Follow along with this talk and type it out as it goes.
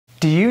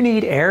Do you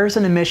need errors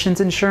and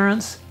omissions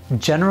insurance,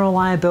 general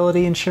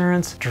liability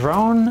insurance,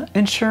 drone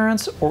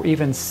insurance, or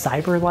even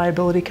cyber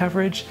liability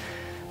coverage?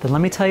 Then let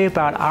me tell you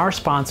about our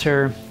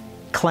sponsor,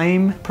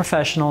 Claim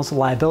Professionals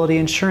Liability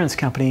Insurance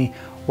Company,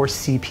 or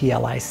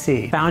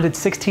CPLIC. Founded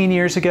 16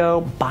 years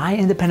ago by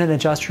independent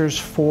adjusters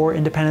for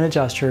independent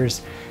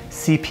adjusters,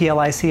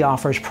 CPLIC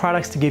offers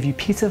products to give you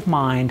peace of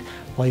mind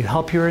while you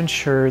help your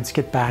insureds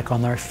get back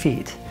on their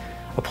feet.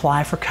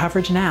 Apply for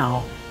coverage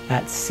now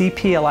at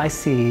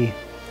cplic.net.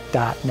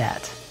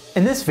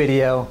 In this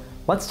video,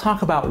 let's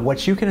talk about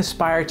what you can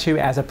aspire to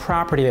as a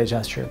property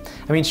adjuster.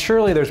 I mean,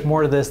 surely there's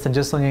more to this than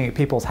just looking at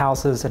people's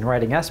houses and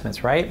writing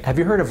estimates, right? Have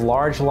you heard of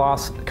large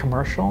loss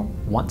commercial?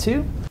 Want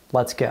to?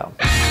 Let's go.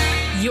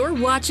 You're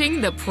watching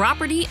the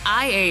Property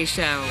IA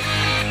Show.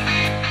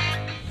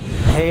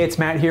 Hey, it's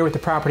Matt here with the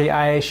Property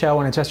IA Show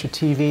on Adjuster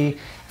TV.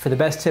 For the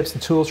best tips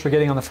and tools for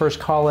getting on the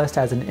first call list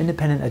as an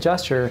independent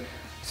adjuster,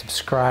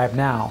 subscribe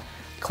now.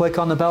 Click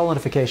on the bell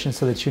notification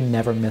so that you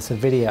never miss a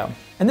video.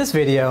 In this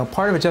video,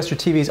 part of Adjuster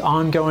TV's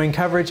ongoing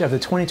coverage of the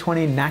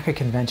 2020 NACA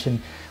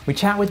convention, we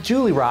chat with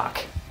Julie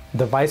Rock,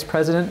 the Vice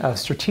President of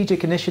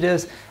Strategic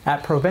Initiatives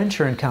at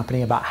Proventure &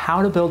 Company, about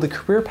how to build a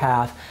career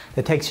path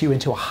that takes you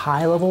into a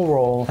high-level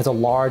role as a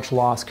large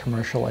loss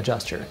commercial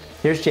adjuster.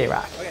 Here's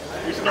J-Rock.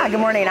 Hi, good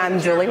morning. I'm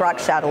Julie Rock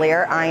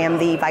Chatelier. I am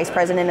the Vice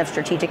President of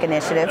Strategic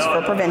Initiatives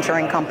for Proventure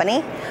 &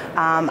 Company.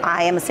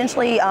 I am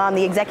essentially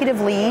the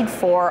executive lead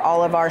for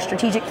all of our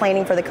strategic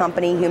planning for the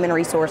company, human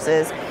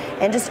resources,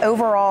 and just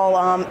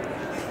overall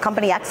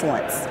company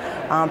excellence.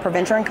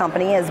 Proventure &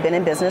 Company has been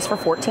in business for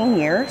 14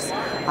 years.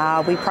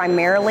 We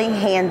primarily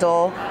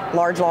handle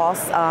large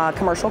loss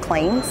commercial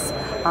claims,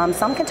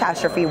 some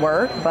catastrophe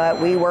work, but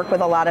we work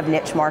with a lot of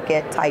niche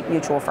market type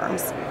mutual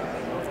firms.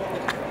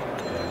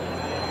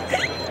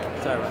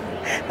 Sorry about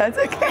that. That's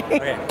okay.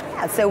 Okay.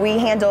 Yeah, so we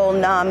handle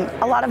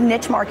a lot of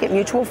niche market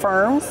mutual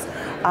firms.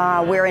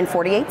 We're in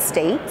 48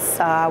 states.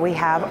 We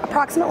have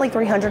approximately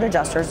 300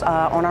 adjusters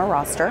on our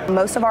roster.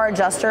 Most of our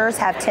adjusters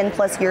have 10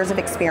 plus years of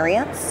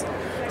experience.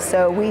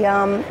 So we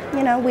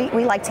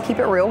like to keep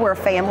it real. We're a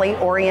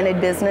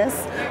family-oriented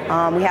business.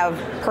 We have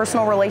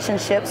personal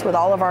relationships with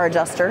all of our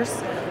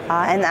adjusters.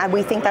 And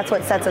we think that's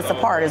what sets us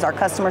apart, is our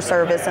customer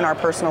service and our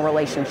personal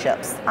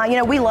relationships.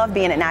 We love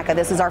being at NACA.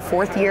 This is our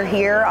 4th year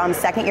here,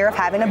 second year of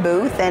having a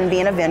booth and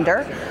being a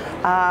vendor.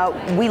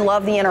 We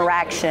love the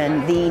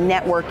interaction, the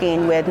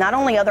networking with not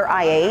only other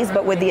IAs,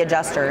 but with the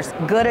adjusters.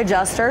 Good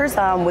adjusters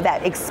with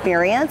that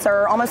experience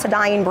are almost a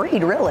dying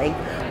breed, really.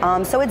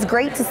 So it's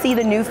great to see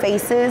the new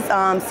faces,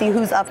 see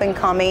who's up and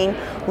coming,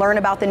 learn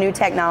about the new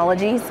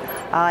technologies.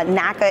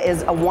 NACA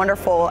is a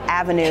wonderful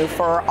avenue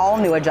for all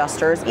new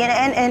adjusters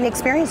and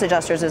experienced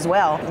adjusters as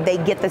well. They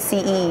get the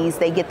CEs,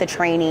 they get the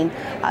training,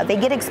 they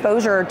get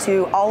exposure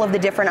to all of the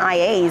different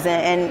IAs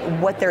and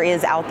what there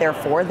is out there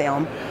for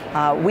them.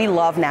 We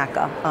love NACA.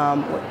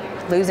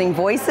 Losing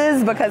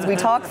voices because we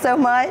talk so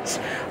much,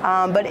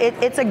 but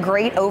it's a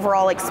great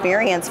overall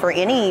experience for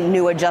any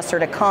new adjuster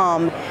to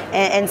come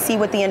and see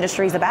what the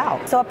industry is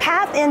about. So a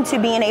path into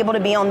being able to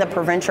be on the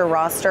Proventure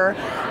roster,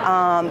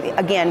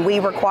 again, we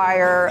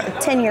require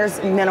 10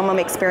 years minimum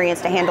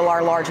experience to handle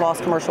our large loss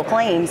commercial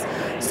claims.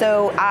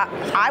 So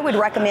I would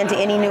recommend to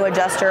any new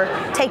adjuster,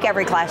 take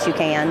every class you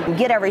can,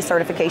 get every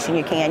certification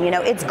you can.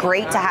 It's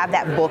great to have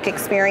that book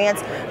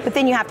experience, but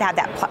then you have to have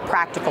that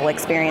practical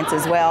experience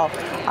as well.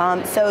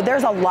 So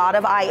there's a lot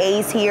of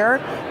IAs here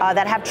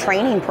that have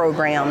training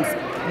programs.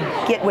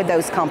 Get with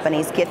those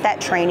companies, get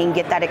that training,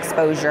 get that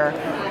exposure.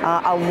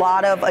 A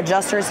lot of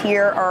adjusters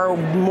here are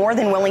more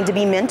than willing to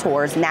be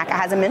mentors. NACA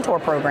has a mentor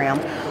program.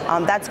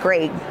 That's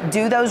great.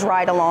 Do those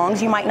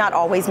ride-alongs. You might not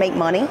always make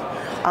money,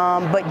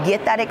 but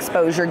get that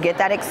exposure, get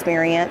that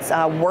experience,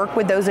 work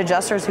with those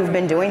adjusters who've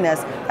been doing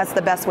this. That's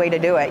the best way to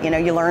do it.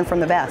 You learn from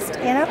the best.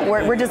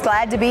 We're just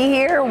glad to be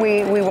here.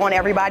 We want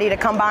everybody to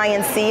come by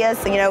and see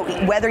us.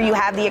 Whether you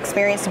have the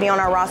experience to be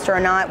on our roster or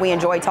not, we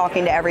enjoy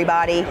talking to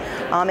everybody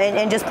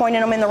and just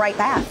pointing them in the right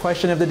path.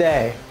 Question of the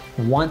day.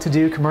 Want to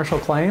do commercial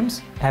claims?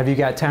 Have you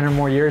got 10 or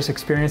more years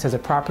experience as a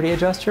property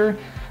adjuster?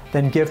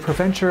 Then give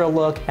Proventure a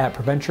look at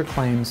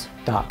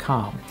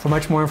proventureclaims.com. For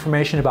much more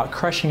information about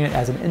crushing it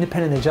as an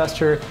independent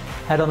adjuster,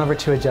 head on over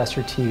to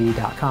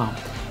adjustertv.com.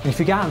 And if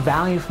you got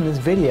value from this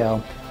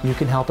video, you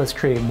can help us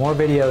create more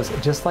videos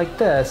just like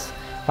this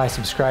by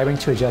subscribing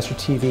to Adjuster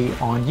TV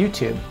on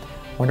YouTube.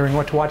 Wondering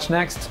what to watch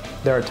next?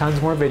 There are tons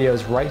more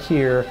videos right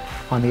here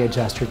on the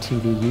Adjuster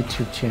TV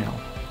YouTube channel.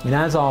 And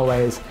as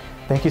always,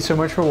 thank you so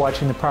much for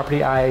watching the Property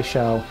IA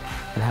Show,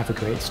 and have a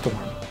great storm.